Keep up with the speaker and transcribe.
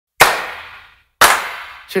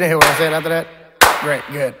She didn't hear what I said after that? Great,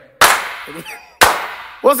 good.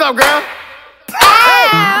 What's up, girl?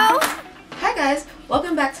 Hi guys,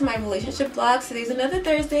 welcome back to my relationship vlog. Today's another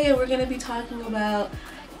Thursday and we're going to be talking about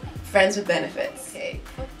friends with benefits. Okay.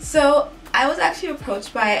 So I was actually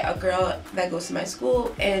approached by a girl that goes to my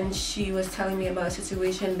school, and she was telling me about a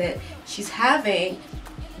situation that she's having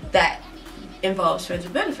that involves friends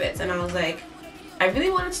with benefits, and I was like, I really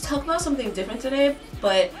wanted to talk about something different today,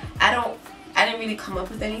 but I didn't really come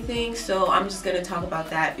up with anything, so I'm just gonna talk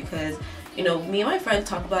about that because, you know, me and my friends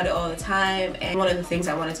talk about it all the time, and one of the things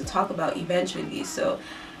I wanted to talk about eventually. So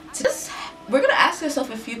we're gonna ask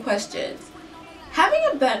ourselves a few questions. Having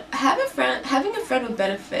a friend with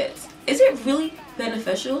benefits, is it really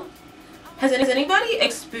beneficial? Has anybody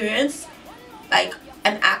experienced like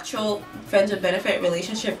an actual friends with benefit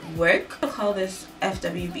relationship work? I'll call this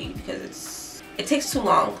FWB because it takes too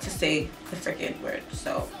long to say the freaking word,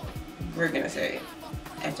 so we're gonna say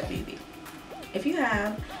FWB. If you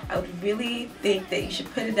have, I would really think that you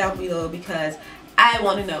should put it down below because I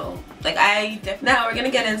want to know. Like, now we're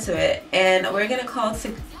gonna get into it, and we're gonna call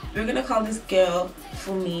this girl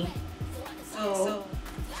Bunmi. So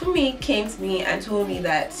Bunmi came to me and told me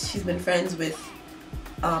that she's been friends with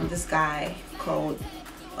this guy called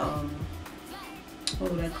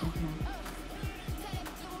what would I call him?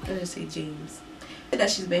 Let's just say James. That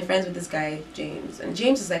she's been friends with this guy James, and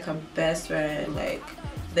James is like her best friend. Like,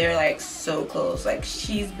 they're like so close. Like,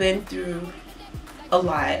 she's been through a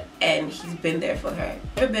lot and he's been there for her.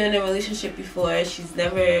 Never been in a relationship before. She's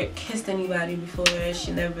never kissed anybody before.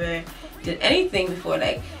 She never did anything before.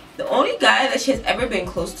 Like, the only guy that she has ever been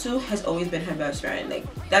close to has always been her best friend. Like,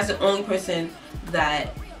 that's the only person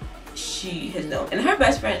that she has known, and her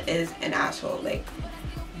best friend is an asshole. Like,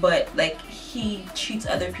 but like, he treats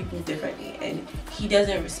other people differently, and he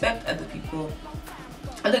doesn't respect other people,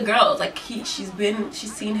 other girls. Like, she's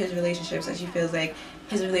seen his relationships, and she feels like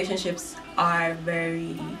his relationships are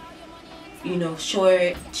very, you know,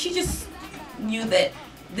 short. She just knew that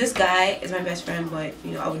this guy is my best friend, but,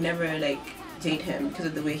 you know, I would never like date him because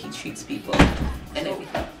of the way he treats people and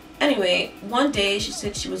everything. Anyway, one day she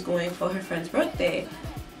said she was going for her friend's birthday,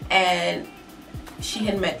 and she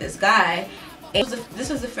had met this guy. And this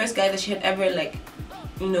was the first guy that she had ever, like,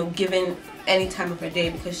 you know, given any time of her day,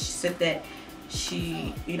 because she said that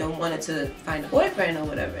she, you know, wanted to find a boyfriend or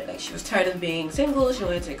whatever. Like, she was tired of being single. She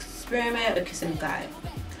wanted to experiment with kissing a guy.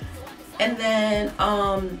 And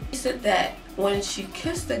then she said that when she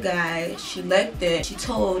kissed the guy, she liked it. She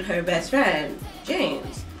told her best friend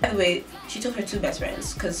James. By the way, she told her two best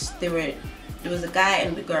friends because there was a guy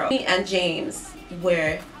and the girl. Me and James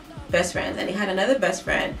were best friends, and he had another best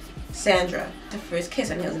friend, Sandra, the first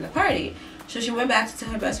kiss, and he was in the party. So she went back to tell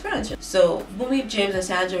her best friend. So Bunmi, James, and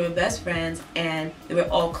Sandra were best friends, and they were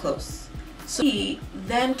all close. So he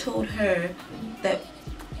then told her that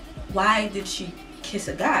why did she kiss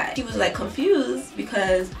a guy? She was like confused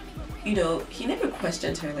because, you know, he never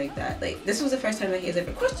questioned her like that. Like, this was the first time that he has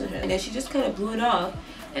ever questioned her, and then she just kind of blew it off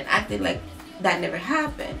and acted like that never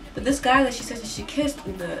happened. But this guy that she said that she kissed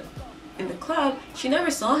in the club, she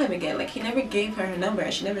never saw him again. Like, he never gave her number,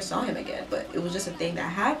 and she never saw him again. But it was just a thing that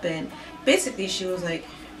happened. Basically, she was like,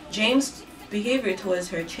 James' behavior towards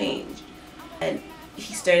her changed, and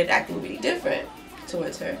he started acting really different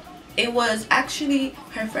towards her. It was actually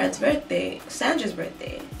her friend's birthday, Sandra's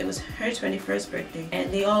birthday. It was her 21st birthday,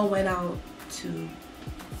 and they all went out to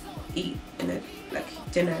eat in a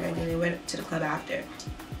dinner, and then they went to the club after.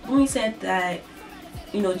 Bunmi said that,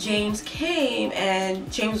 you know, James came,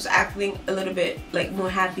 and James was acting a little bit like more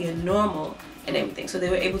happy and normal and everything, so they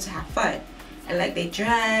were able to have fun, and like, they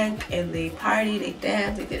drank and they partied, they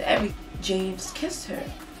danced, they did everything. James kissed her.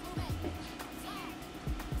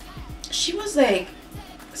 She was like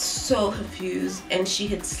so confused, and she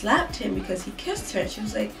had slapped him because he kissed her. She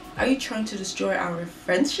was like, are you trying to destroy our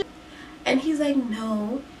friendship? And he's like,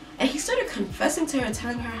 no. And he started confessing to her and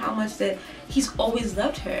telling her how much that he's always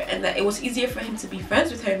loved her, and that it was easier for him to be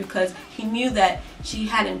friends with her because he knew that she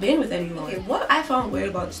hadn't been with anyone. Okay, what I found weird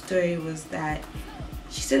about the story was that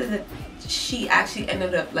she said that she actually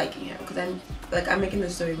ended up liking him, because I'm making the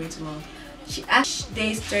story way too long.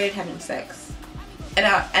 They started having sex,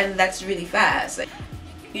 and that's really fast. Like,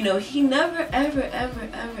 you know, he never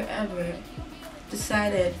ever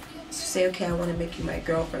decided to say, okay, I want to make you my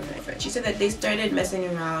girlfriend. She said that they started messing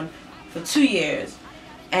around for 2 years,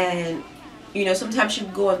 and, you know, sometimes she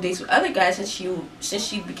would go on dates with other guys since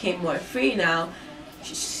she became more free now.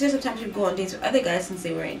 She said sometimes she would go on dates with other guys since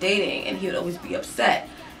they weren't dating, and he would always be upset.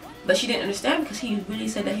 But she didn't understand because he really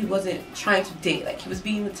said that he wasn't trying to date. Like, he was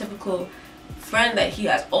being the typical friend that he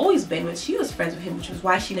has always been when she was friends with him, which was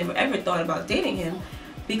why she never ever thought about dating him,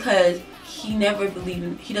 because he doesn't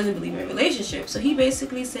believe in relationships. So he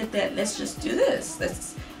basically said that let's just do this.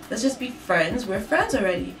 Let's just be friends. We're friends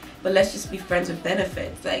already, but let's just be friends with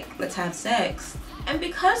benefits. Like, let's have sex. And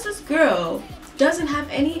because this girl doesn't have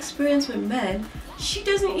any experience with men, she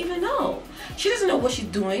doesn't even know. She doesn't know what she's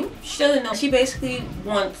doing. She doesn't know. She basically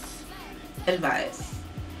wants advice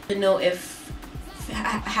to know if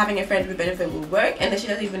having a friend with benefit will work, and that she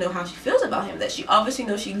doesn't even know how she feels about him. That she obviously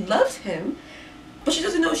knows she loves him, but she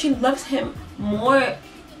doesn't know she loves him more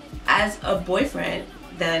as a boyfriend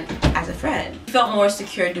than as a friend. She felt more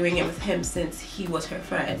secure doing it with him since he was her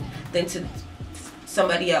friend than to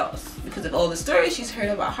somebody else, because of all the stories she's heard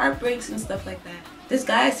about heartbreaks and stuff like that. This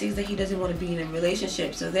guy says that he doesn't want to be in a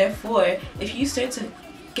relationship, so therefore if you start to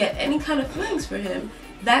get any kind of feelings for him,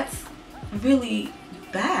 that's really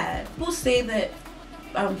bad. People say that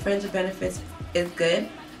friends with benefits is good,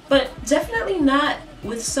 but definitely not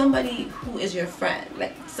with somebody who is your friend,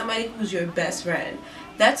 like somebody who's your best friend.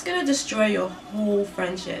 That's gonna destroy your whole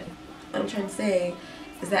friendship. What I'm trying to say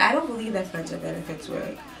is that I don't believe that friends with benefits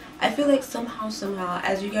work. I feel like somehow,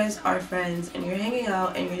 as you guys are friends and you're hanging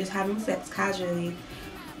out and you're just having sex casually,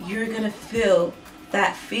 you're gonna feel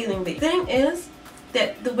that feeling. The thing is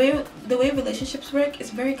that the way relationships work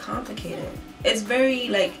is very complicated. It's very,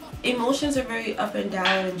 like, emotions are very up and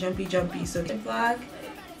down and jumpy. So the vlog,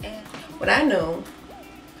 and what I know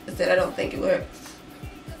is that I don't think it works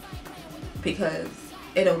because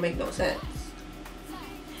it don't make no sense.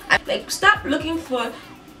 Like, stop looking for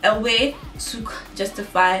a way to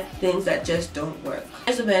justify things that just don't work.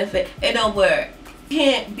 As a benefit, it don't work. You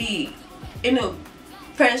can't be in a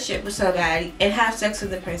friendship with somebody and have sex with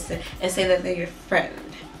the person and say that they're your friend,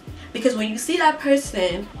 because when you see that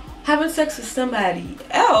person having sex with somebody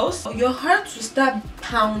else, your heart will stop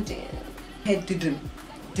pounding. Head didum.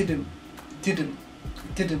 Let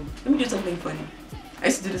me do something funny. I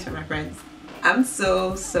used to do this for my friends. I'm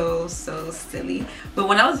so silly, but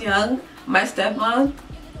when I was young, my stepmom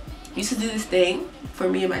used to do this thing for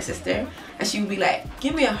me and my sister, and she would be like,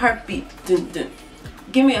 give me a heartbeat, dun dun.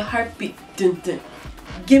 Give me a heartbeat, dun dun.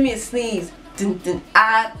 Give me a sneeze, dun dun.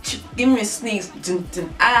 Ah, choo. Give me a sneeze, dun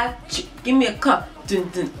dun. Ah, choo. Give me a cough, dun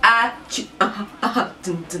dun. Ah, choo.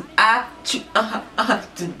 Dun dun. Ah, choo.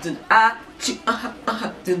 Dun dun. Ah, choo.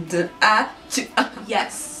 Dun dun. Ah, choo.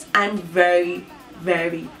 Yes, I'm very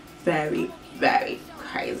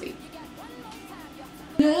crazy.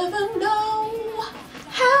 Never know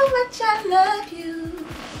how much I love you.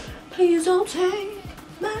 Please don't take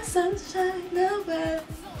my sunshine away.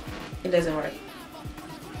 It doesn't work.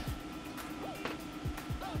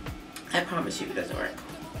 I promise you it doesn't work.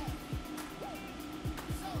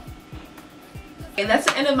 And that's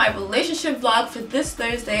the end of my relationship vlog for this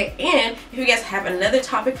Thursday. And if you guys have another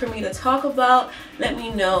topic for me to talk about, let me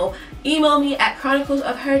know. Email me at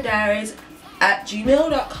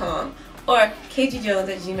chroniclesofherdiaries@gmail.com or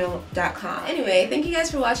kgjones@gmail.com. Anyway, thank you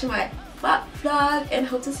guys for watching my vlog, and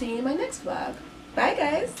hope to see you in my next vlog. Bye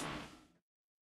guys.